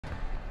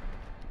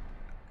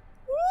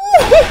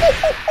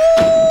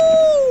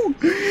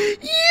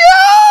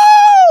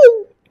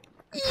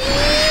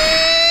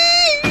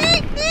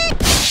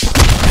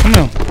Come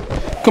on.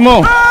 Come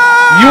on.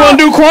 You wanna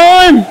do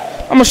crime?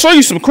 I'm gonna show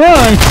you some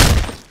crime.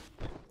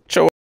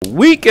 Show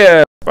weak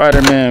ass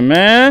Spider-Man,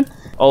 man.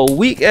 Oh,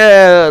 weak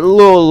ass,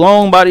 little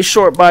long body,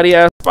 short body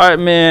ass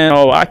Spider-Man.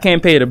 Oh, I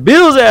can't pay the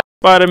bills ass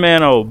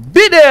Spider-Man. Oh,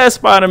 big ass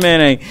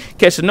Spider-Man ain't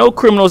catching no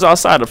criminals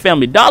outside the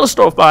Family Dollar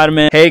store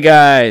Spider-Man. Hey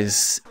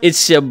guys,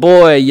 it's your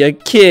boy, your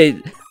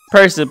kid,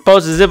 person,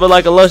 posted zipper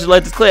like a lotion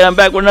like this clay. I'm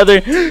back with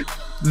another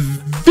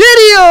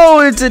video,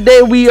 and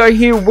today we are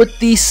here with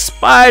the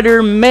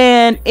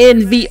Spider-Man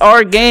in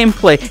VR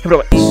gameplay.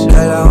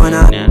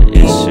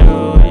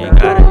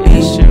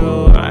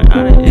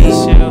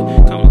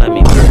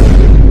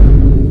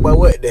 But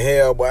what the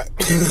hell, boy?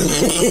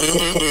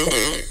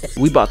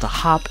 We about to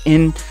hop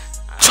into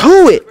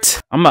it.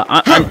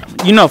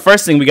 You know,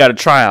 first thing we gotta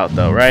try out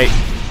though, right?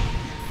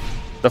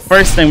 The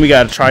first thing we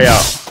gotta try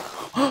out.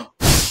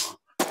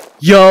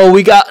 Yo,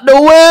 we got the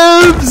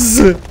webs.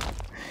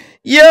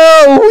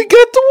 Yo, we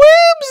got the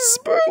webs,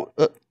 bro.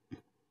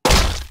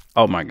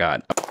 Oh my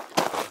god.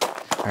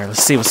 All right,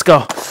 let's see. Let's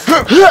go.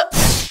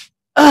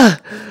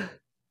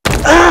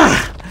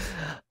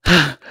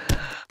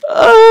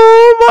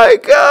 Oh my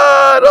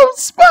god, I'm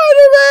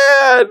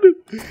Spider-Man.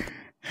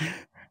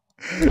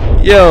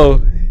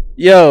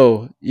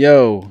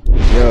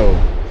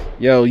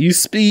 Yo, you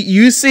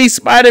see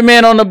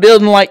Spider-Man on the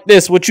building like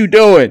this. What you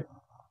doing?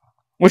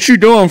 What you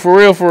doing for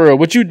real, for real?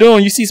 What you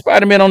doing? You see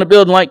Spider-Man on the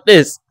building like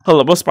this.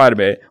 Hold up, what's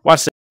Spider-Man?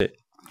 Watch this.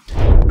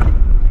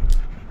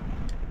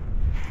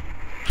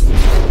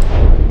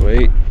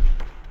 Wait.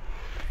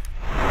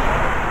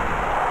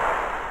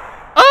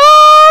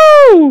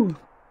 Oh!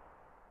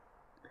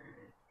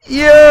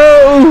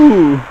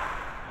 Yo!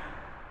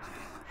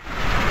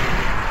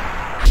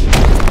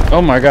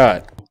 Oh my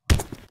god.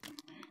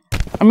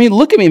 I mean,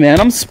 look at me, man.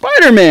 I'm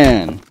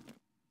Spider-Man.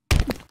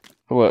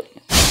 What?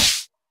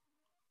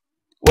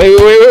 Wait,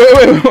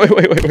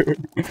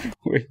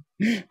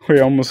 I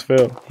almost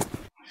fell.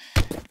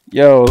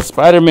 Yo,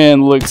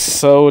 Spider-Man looks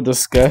so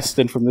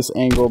disgusting from this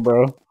angle,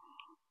 bro.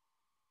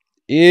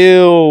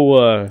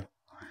 Ew.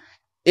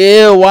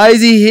 Ew, why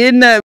is he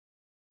hitting that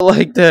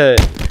like that?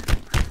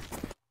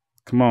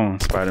 Come on,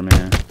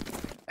 Spider-Man.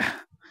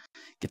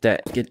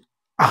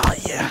 Oh,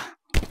 yeah.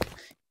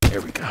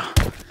 There we go.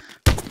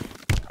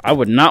 I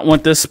would not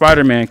want this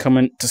Spider-Man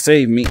coming to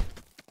save me.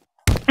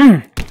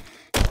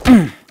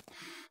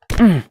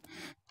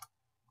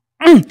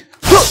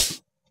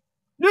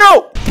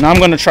 No! Now I'm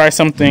gonna try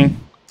something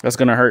that's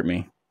gonna hurt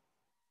me.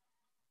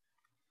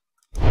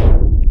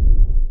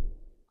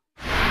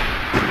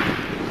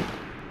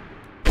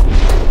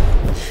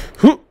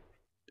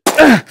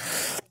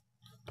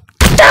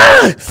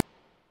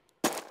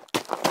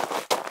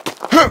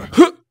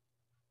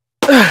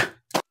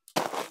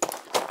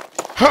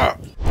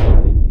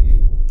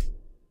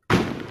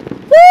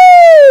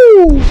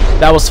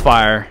 That was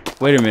fire.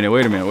 Wait a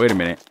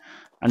minute.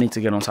 I need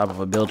to get on top of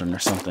a building or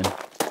something.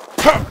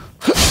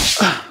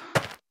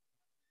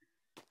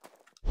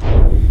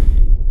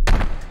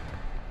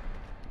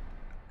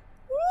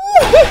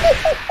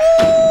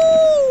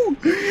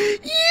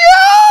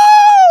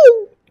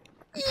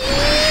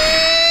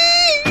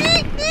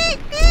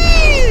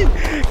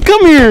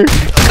 Come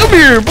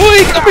here,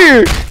 boy, come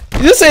here.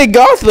 This ain't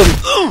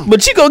Gotham,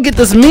 but you gonna get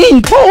this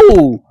mean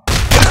pole.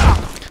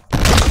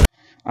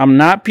 I'm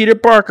not Peter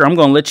Parker. I'm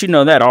gonna let you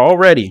know that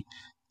already.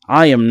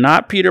 I am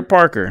not Peter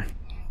Parker.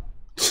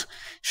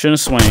 Shouldn't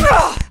have swing.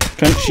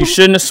 She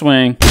shouldn't have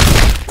swing.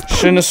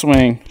 Shouldn't have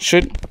swing.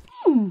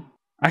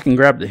 I can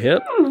grab the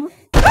hip.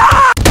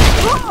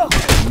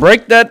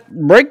 Break that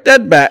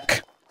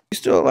back. You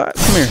still alive?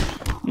 Come here.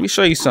 Let me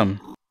show you something.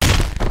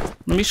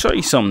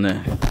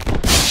 Then.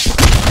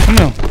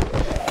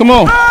 Come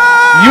on.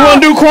 You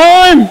wanna do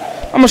crime?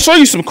 I'm gonna show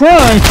you some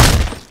crime.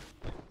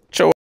 Get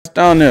your ass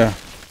down there.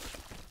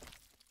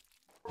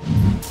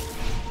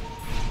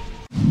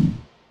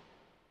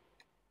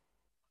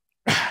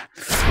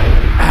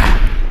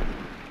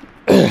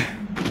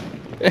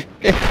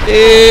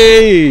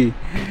 Hey!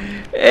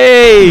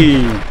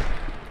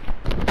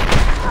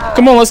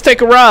 Come on, let's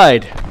take a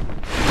ride.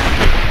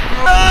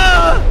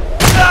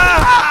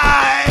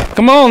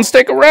 Come on, let's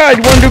take a ride.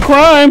 You wanna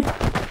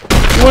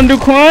do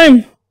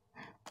crime?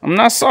 I'm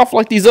not soft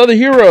like these other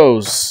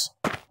heroes.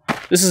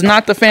 This is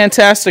not the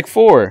Fantastic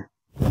Four.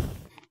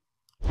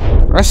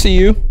 I see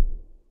you.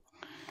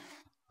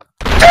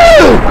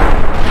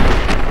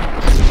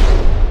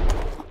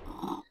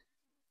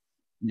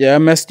 Yeah, I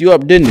messed you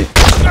up, didn't it?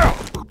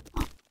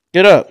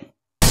 Get up.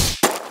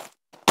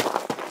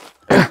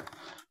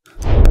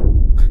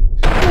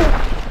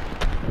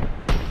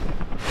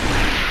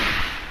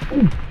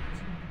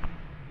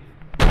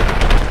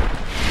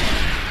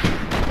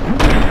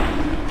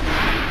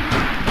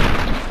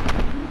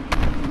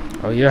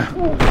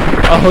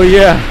 Oh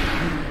yeah.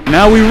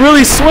 Now we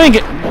really swing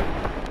it.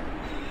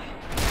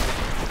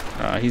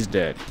 He's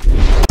dead.